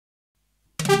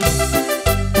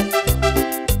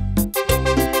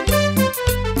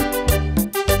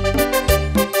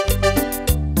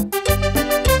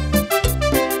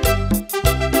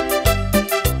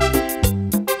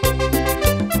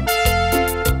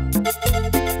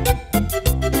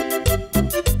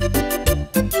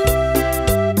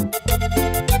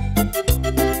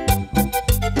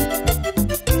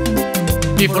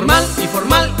Informal,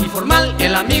 informal, informal,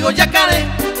 el amigo Yacaré.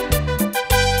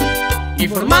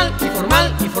 Informal,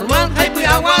 informal, informal, hay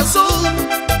agua azul.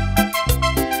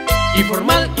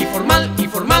 Informal, informal,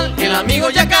 informal, el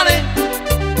amigo Yacaré.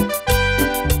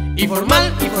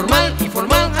 Informal, informal,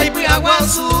 informal, hay agua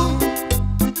azul.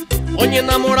 Oye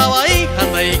enamoraba ahí,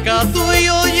 anda ahí tú y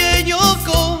oye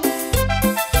yoko.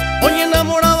 Oye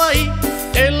enamoraba ahí,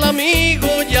 el amigo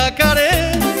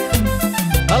Yacaré.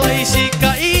 A la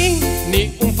isica y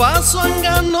ni un paso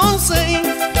anga no sé.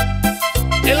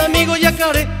 El amigo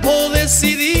Yacaré o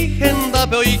decidí genda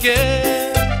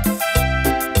peoike.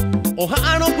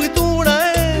 Ojano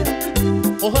puitura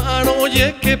ojano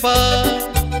oye que pa.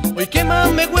 Hoy que más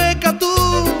me hueca tú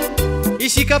y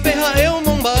si capeja un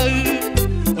mombal.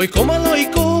 Hoy cómalo y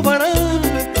cobara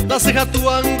la ceja tu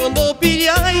angondo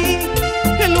pillay.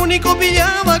 El único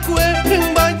pillaba cue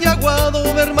en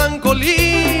Vallaguado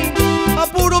Bermancolí.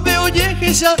 Apuro peo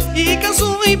yejeya y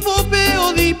caso y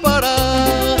popeo dispara.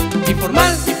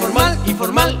 Informal, informal,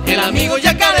 informal, el amigo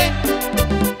Yacaré.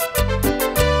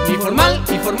 Informal,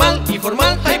 informal,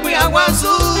 informal, hay agua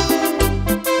azul.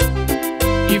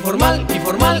 Informal,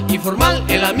 informal, informal,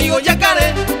 el amigo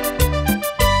Yacaré.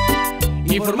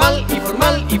 Informal,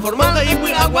 informal, informal, hay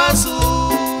agua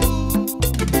azul.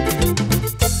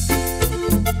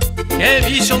 Qué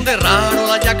visión de raro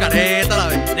la Yacaré,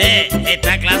 Taravé.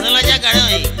 Esta clase la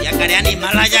Yacaré, Yacaré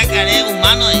animal, la Yacaré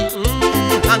humano.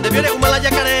 Ande viene una la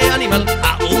Yacaré animal.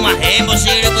 A una es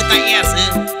posible que está aquí así.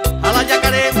 A la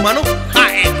Yacaré humano. Ja,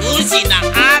 escuchina,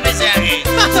 a veces aquí.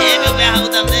 Siempre me hago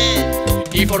también.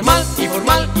 Informal,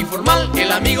 informal, informal,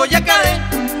 el amigo Yacaré.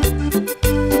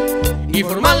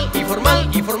 Informal, informal,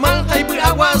 informal, hay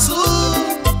agua azul.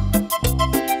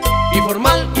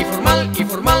 Informal, informal,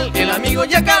 informal, el amigo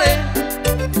Yacaré.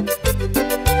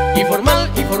 Informal,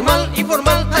 informal,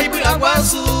 informal, hay agua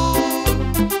azul.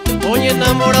 Oye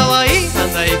enamoraba ahí,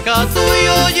 anda ahí tú y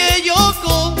oye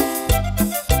yoko.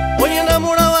 Oye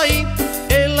enamoraba ahí,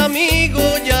 el amigo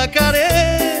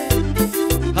Yacaré.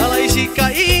 A la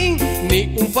isica y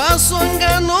ni un paso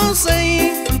anga no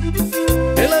sé.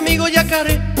 El amigo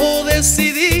Yacaré o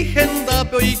decidí genda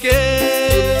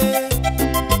peoike.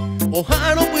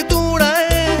 Ojano puitura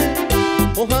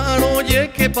ojano oye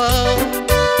que pa.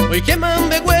 Hoy que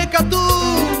mambe hueca tú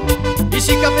y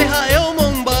si capeja el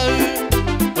mombal.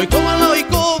 Hoy cómalo y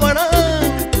cobara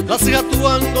la ceja tu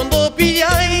angondo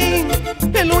pillay.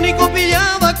 El único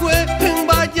pillaba